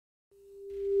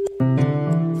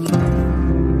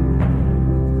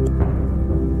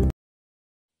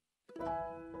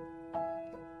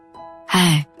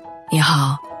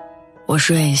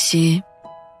是蕊希，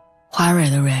花蕊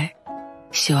的蕊，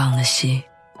希望的希。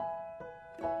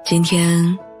今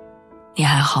天你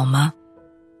还好吗？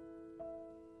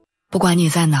不管你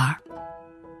在哪儿，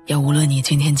也无论你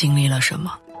今天经历了什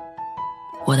么，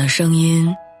我的声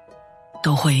音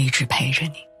都会一直陪着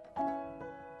你。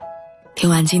听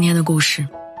完今天的故事，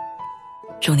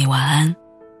祝你晚安，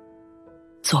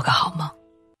做个好梦。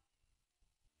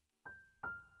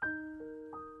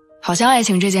好像爱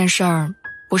情这件事儿，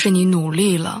不是你努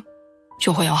力了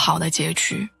就会有好的结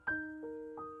局。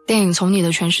电影《从你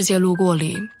的全世界路过》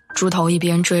里，猪头一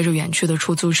边追着远去的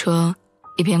出租车，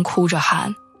一边哭着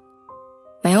喊：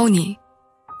没有你，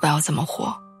我要怎么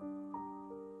活？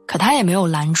可他也没有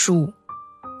拦住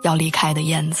要离开的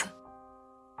燕子。《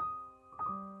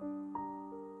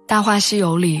大话西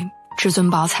游》里，至尊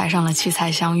宝踩上了七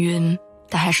彩祥云，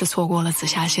但还是错过了紫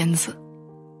霞仙子。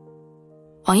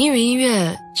网易云音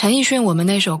乐陈奕迅《我们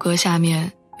那首歌》下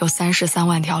面有33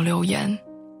万条留言，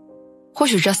或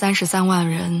许这33万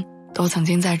人都曾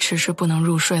经在迟迟不能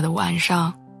入睡的晚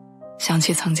上，想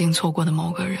起曾经错过的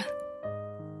某个人，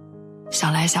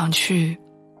想来想去，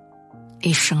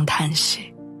一声叹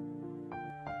息。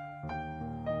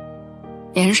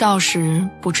年少时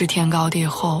不知天高地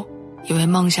厚，以为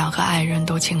梦想和爱人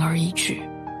都轻而易举，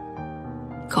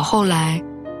可后来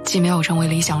既没有成为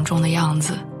理想中的样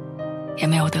子，也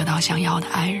没有得到想要的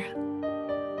爱人。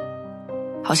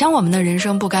好像我们的人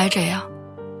生不该这样，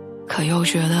可又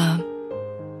觉得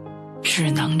只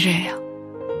能这样。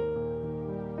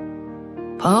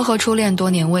朋友和初恋多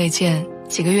年未见，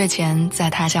几个月前在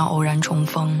他乡偶然重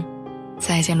逢，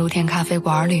在一间露天咖啡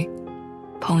馆里，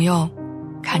朋友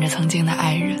看着曾经的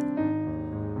爱人，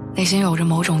内心有着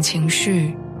某种情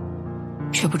绪，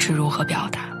却不知如何表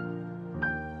达。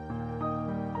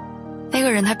那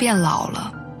个人他变老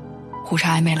了，胡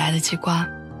茬还没来得及刮，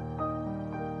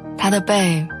他的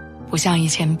背不像以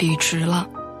前笔直了，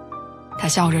他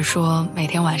笑着说每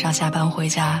天晚上下班回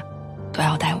家都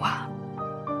要带娃。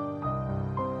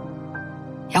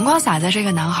阳光洒在这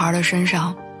个男孩的身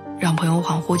上，让朋友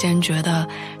恍惚间觉得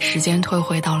时间退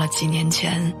回到了几年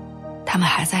前他们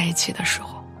还在一起的时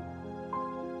候。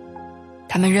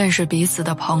他们认识彼此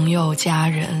的朋友家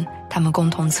人，他们共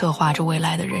同策划着未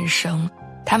来的人生，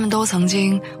他们都曾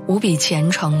经无比虔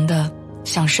诚地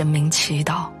向神明祈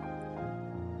祷，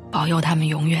保佑他们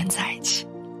永远在一起。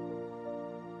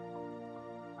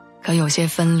可有些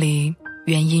分离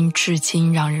原因至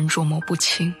今让人捉摸不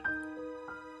清。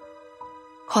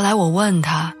后来我问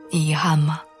他，你遗憾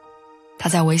吗？他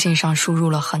在微信上输入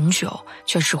了很久，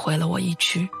却只回了我一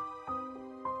句：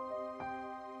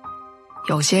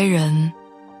有些人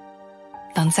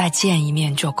能再见一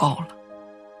面就够了，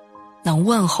能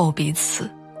问候彼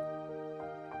此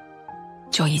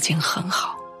就已经很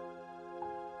好。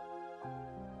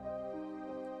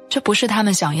这不是他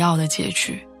们想要的结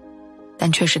局，但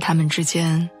却是他们之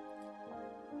间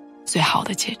最好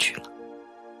的结局了。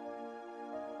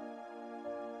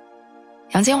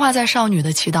杨千嬅在《少女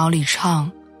的祈祷》里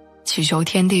唱：祈求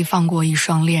天地放过一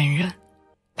双恋人，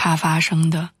怕发生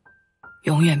的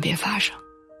永远别发生。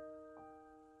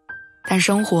但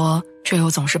生活却又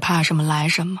总是怕什么来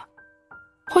什么，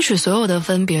或许所有的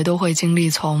分别都会经历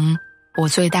从我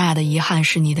最大的遗憾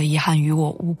是你的遗憾与我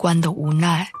无关的无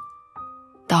奈，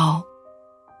到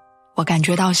我感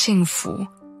觉到幸福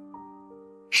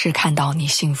是看到你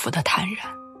幸福的坦然。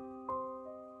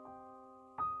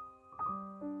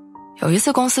有一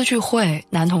次公司聚会，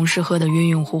男同事喝得晕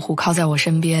晕乎乎，靠在我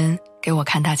身边给我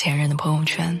看他前任的朋友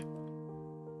圈。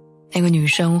那个女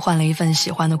生换了一份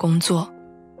喜欢的工作，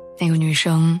那个女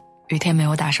生雨天没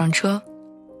有打上车，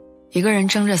一个人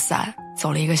撑着伞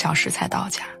走了1个小时才到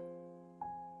家。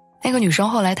那个女生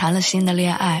后来谈了新的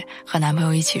恋爱，和男朋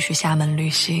友一起去厦门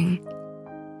旅行。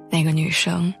那个女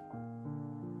生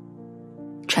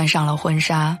穿上了婚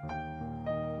纱，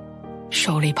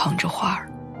手里捧着花儿。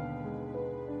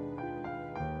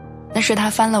那是她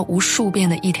翻了无数遍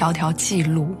的一条条记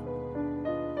录，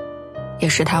也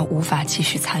是她无法继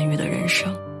续参与的人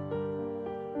生。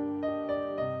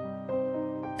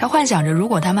她幻想着，如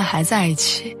果他们还在一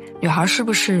起，女孩是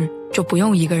不是就不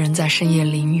用一个人在深夜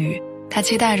淋雨？她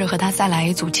期待着和他再来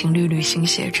一组情侣旅行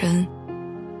写真，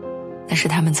那是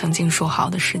他们曾经说好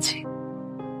的事情。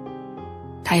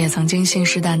她也曾经信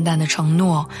誓旦旦地承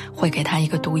诺会给他一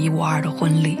个独一无二的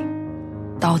婚礼，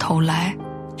到头来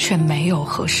却没有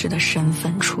合适的身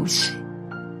份出席。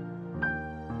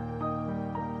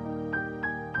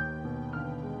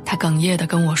她哽咽地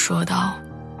跟我说道：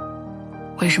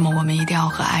为什么我们一定要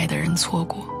和爱的人错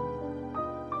过？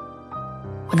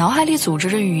我脑海里组织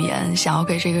着语言，想要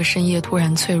给这个深夜突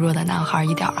然脆弱的男孩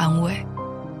一点安慰，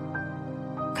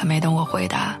可没等我回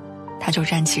答，他就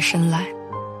站起身来，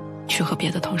去和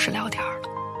别的同事聊天了。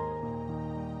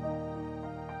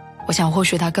我想或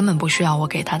许他根本不需要我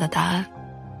给他的答案，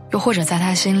又或者在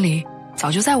他心里，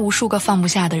早就在无数个放不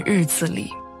下的日子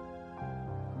里，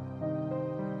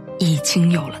已经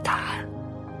有了答案。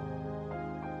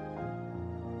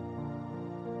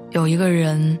有一个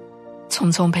人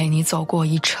匆匆陪你走过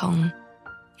一程，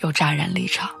又戛然离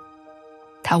场，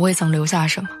他未曾留下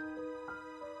什么，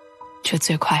却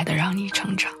最快地让你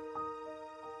成长。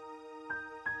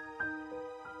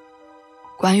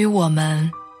关于我们，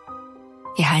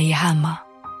你还遗憾吗？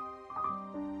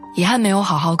遗憾没有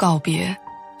好好告别，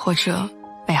或者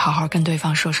没好好跟对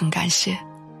方说声感谢。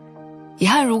遗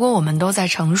憾如果我们都再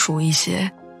成熟一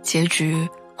些，结局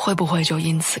会不会就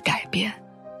因此改变？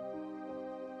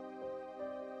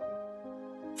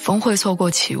风会错过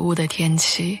起雾的天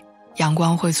气，阳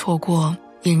光会错过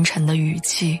阴沉的雨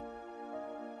季。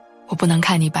我不能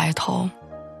看你白头，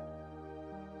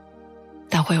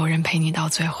但会有人陪你到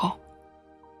最后。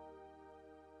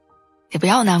也不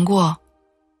要难过，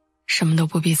什么都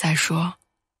不必再说，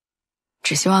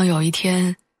只希望有一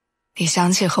天，你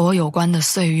想起和我有关的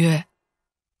岁月，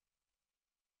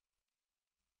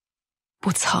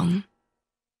不曾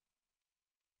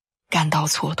感到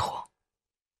蹉跎。